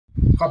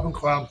popping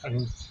crab and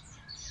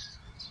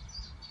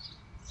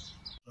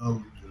so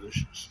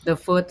delicious. The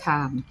first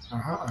time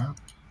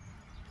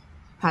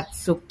ผัด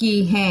สุกี้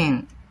แห้ง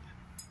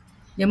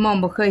ยังมอง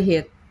บ่เคยเฮ็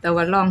ดแต่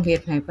ว่าลองเฮ็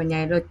ดให้พ่อใหญ่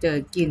เราเจอ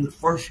กิน The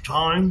first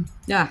time?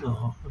 Yeah.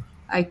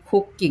 I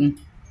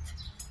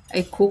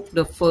cook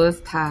the first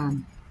time.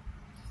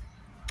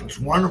 It's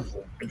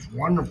wonderful. It's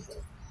wonderful.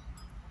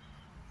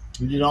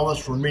 You did all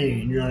this for me,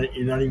 and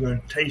you're not even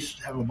going to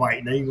have a bite.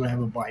 Now you're going to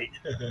have a bite.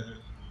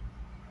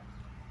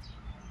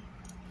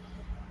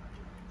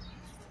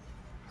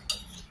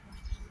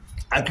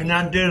 I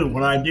cannot do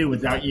what I do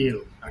without you.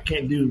 I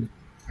can't do.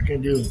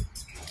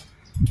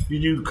 You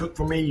do cook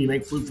for me. You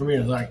make food for me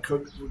as I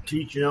cook,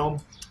 teach. You know,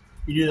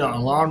 you do the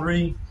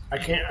laundry. I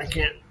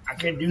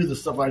can't do the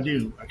stuff I do.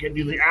 I can't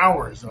do the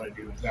hours that I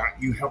do without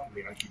you helping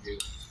me like you do.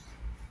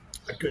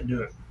 I couldn't do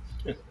it.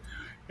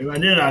 If I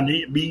did, I'd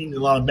be eating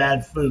a lot of bad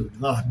food. A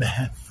lot of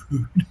bad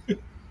food.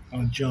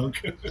 On junk.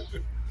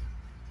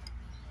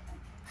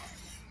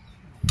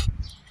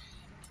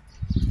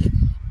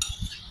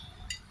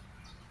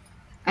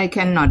 I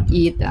cannot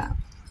eat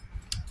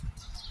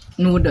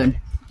noodle.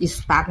 It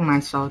stuck my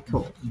sore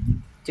throat.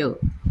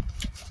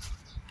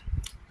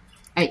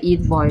 I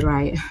eat boiled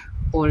rice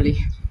only.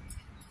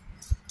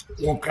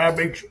 Or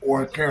cabbage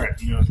or carrot.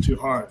 You know, it's too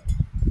hard.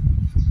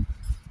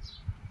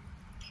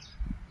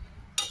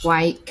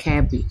 White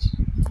cabbage.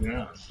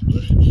 Yeah, it's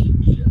delicious.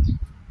 Yeah.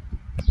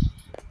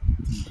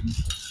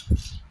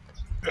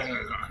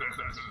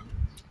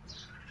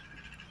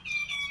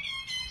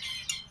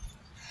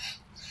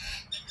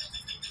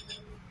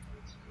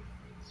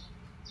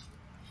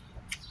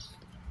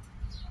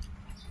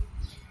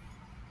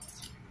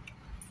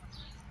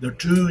 The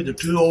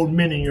two old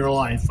men in your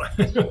life.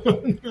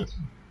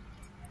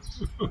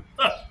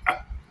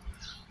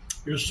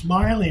 You're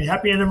smiling.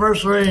 Happy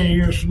anniversary.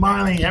 You're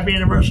smiling. Happy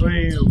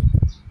anniversary.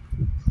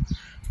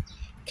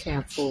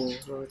 Careful,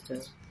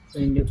 Roger,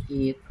 when you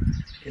eat.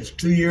 It's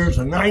 2 years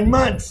and 9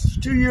 months.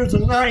 2 years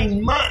and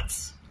 9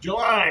 months.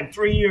 July.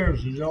 3 years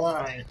in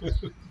July.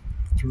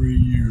 3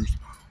 years.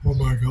 Oh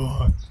my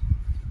God.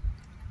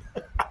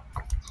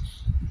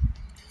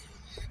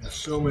 There's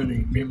so many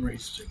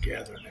memories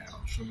together now.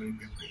 So many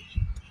memories.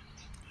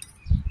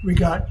 We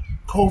got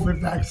COVID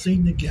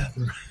vaccine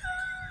together.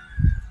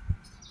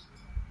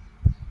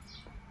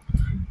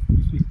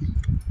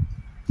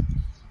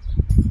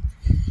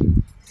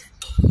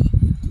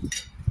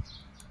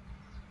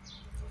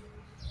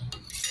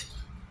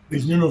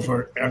 These noodles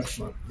are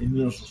excellent. These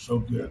noodles are so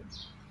good.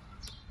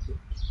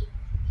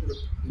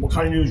 What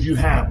kind of noodles you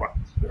have?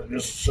 They're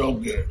just so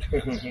good.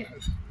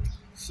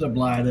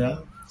 Sublida.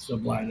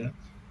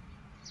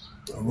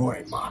 Roy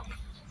Mott.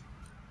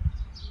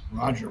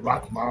 Roger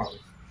Rockmont.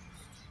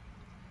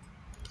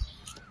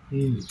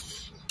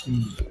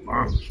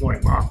 Roy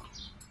Mott.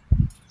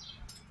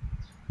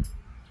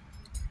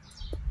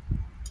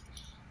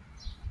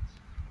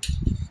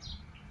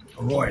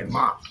 Roy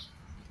Mott.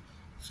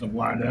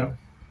 Sublida.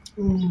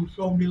 Ooh,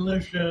 so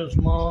delicious,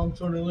 Mom.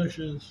 So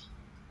delicious.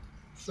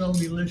 So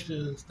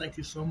delicious. Thank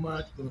you so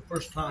much for the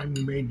first time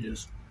you made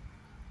this.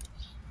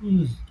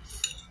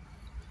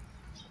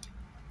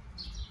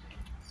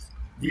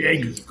 The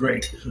egg is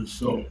great. This is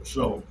so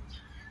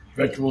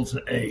vegetables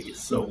and egg is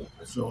so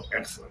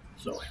excellent.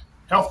 So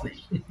healthy.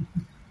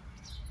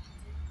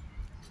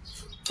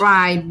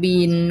 Fried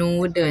bean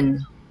noodle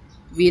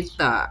with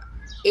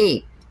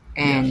egg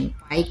and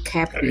white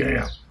cabbage.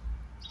 Yeah.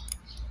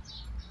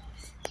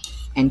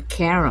 And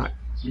carrot,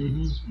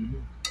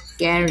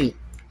 garlic,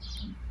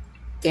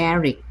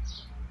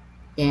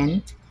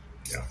 and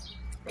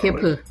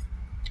pepper,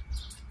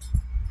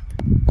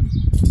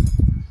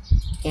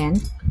 and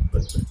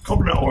but the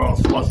coconut oil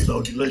is so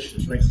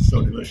delicious. Makes it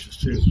so delicious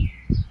too.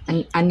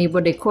 อันนี้บ่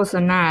ได้โฆษ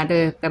ณาเด้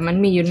อแต่มัน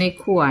มีอยู่ใน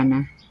ครัวน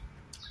ะ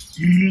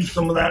You use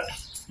some of that.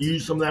 You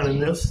use some of that in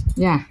this.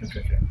 Yeah.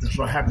 Okay. They're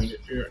so happy.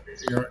 You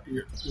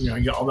know,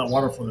 you get all that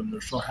water for them.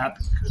 They're so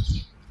happy because.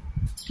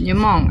 อย่า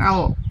มองเอ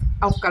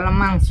ากะละ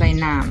มังใส่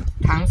น้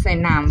ำถังใส่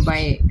น้ำไว้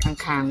ข้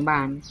างๆบ้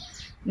าน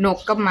นก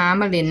กับหมา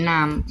มาเล่นน้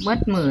ำเบิ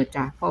ดมื้อ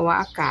จ้ะเพราะว่า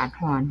อากาศ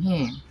ร้อนแร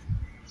ง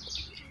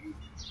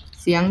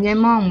เสียงยาย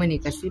มองมื้อนี้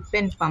ก็สิเป็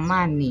นประม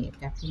าณนี้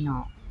จ้ะพี่น้อ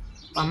ง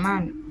ประมา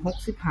ณ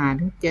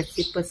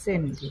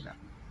 65-70% ที่แบบ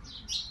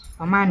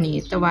ประมาณนี้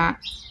แต่ว่า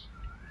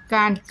ก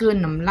ารกลืน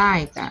น้ำลาย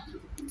ก็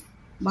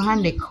บ่ทัน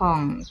ได้คล่อ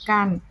งก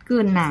ารกลื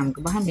นน้ำก็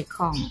บ่ทันได้ค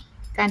ล่อง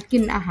การกิ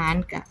นอาหาร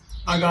ก็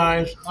Hi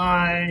guys.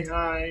 Hi.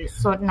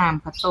 สดน้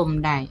ำข้าวต้ม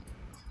ได้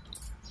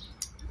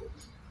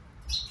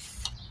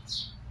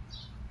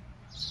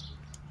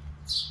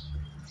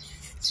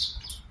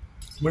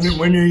When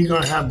are you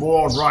going to have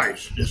boiled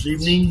rice? This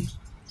evening?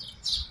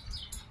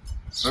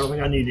 I don't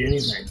think I need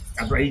anything.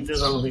 After I eat this,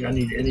 I don't think I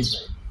need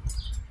anything.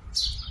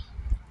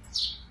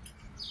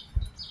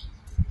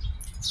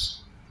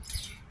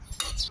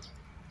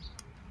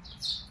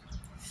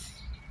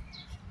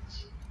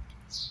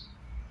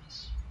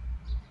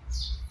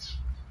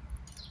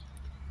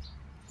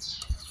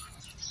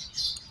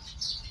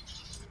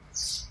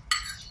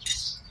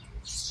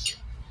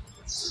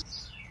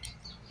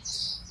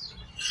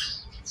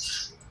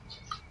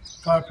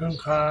 ขอบคุณ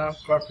ครับ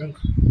ขอบคุณ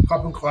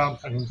ครับ